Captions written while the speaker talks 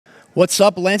What's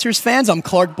up, Lancers fans? I'm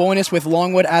Clark Boyness with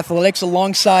Longwood Athletics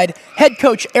alongside head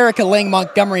coach Erika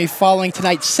Lang-Montgomery following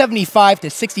tonight's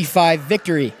 75-65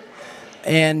 victory.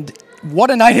 And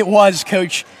what a night it was,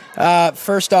 Coach.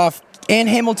 First off, Ann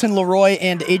Hamilton-Leroy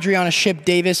and Adriana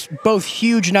Shipp-Davis, both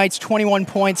huge nights, 21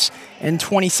 points and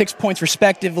 26 points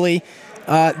respectively.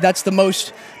 That's the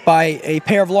most by a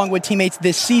pair of Longwood teammates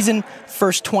this season.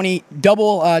 First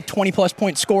 20-plus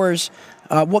point scorers.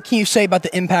 What can you say about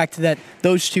the impact that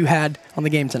those two had on the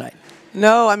game tonight?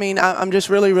 No, I mean, I'm just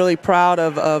really proud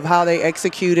of how they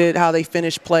executed, how they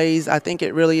finished plays. I think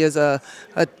it really is a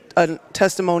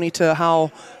testimony to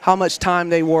how much time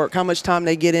they work, how much time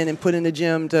they get in and put in the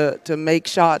gym to make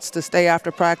shots, to stay after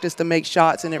practice, to make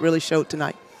shots, and it really showed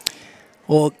tonight.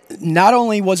 Well, not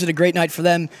only was it a great night for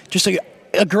them, just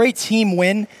a great team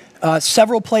win.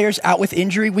 Several players out with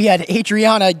injury. We had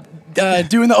Adriana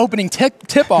doing the opening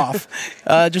tip-off.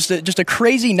 Just a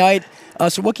crazy night.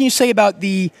 So what can you say about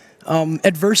the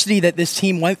adversity that this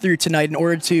team went through tonight in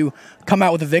order to come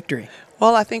out with a victory?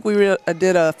 Well, I think we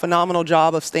did a phenomenal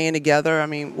job of staying together. I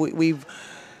mean,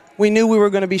 we knew we were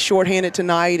going to be shorthanded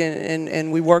tonight,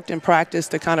 and we worked in practice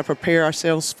to kind of prepare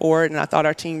ourselves for it. And I thought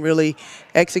our team really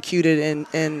executed,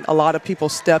 and a lot of people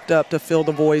stepped up to fill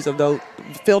the void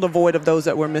of those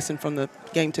that were missing from the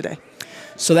game today.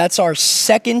 So that's our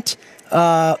second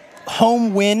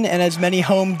home win and as many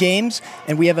home games.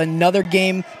 And we have another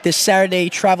game this Saturday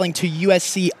traveling to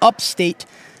USC upstate.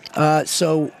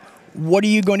 So what are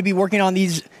you going to be working on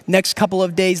these next couple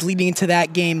of days leading into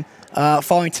that game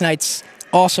following tonight's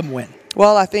awesome win?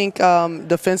 Well, I think our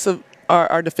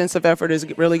defensive effort has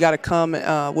really got to come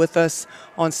with us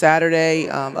on Saturday.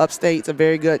 Upstate's a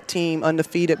very good team,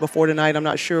 undefeated before tonight. I'm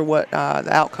not sure what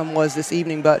the outcome was this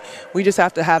evening, but we just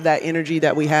have to have that energy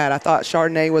that we had. I thought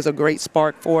Chardonnay was a great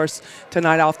spark for us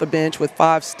tonight off the bench with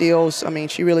 5 steals. I mean,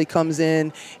 she really comes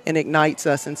in and ignites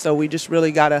us, and so we just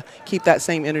really got to keep that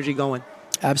same energy going.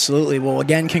 Absolutely. Well,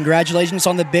 again, congratulations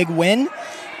on the big win,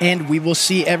 and we will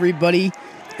see everybody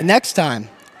next time.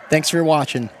 Thanks for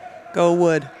watching. Go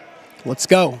Wood. Let's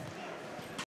go.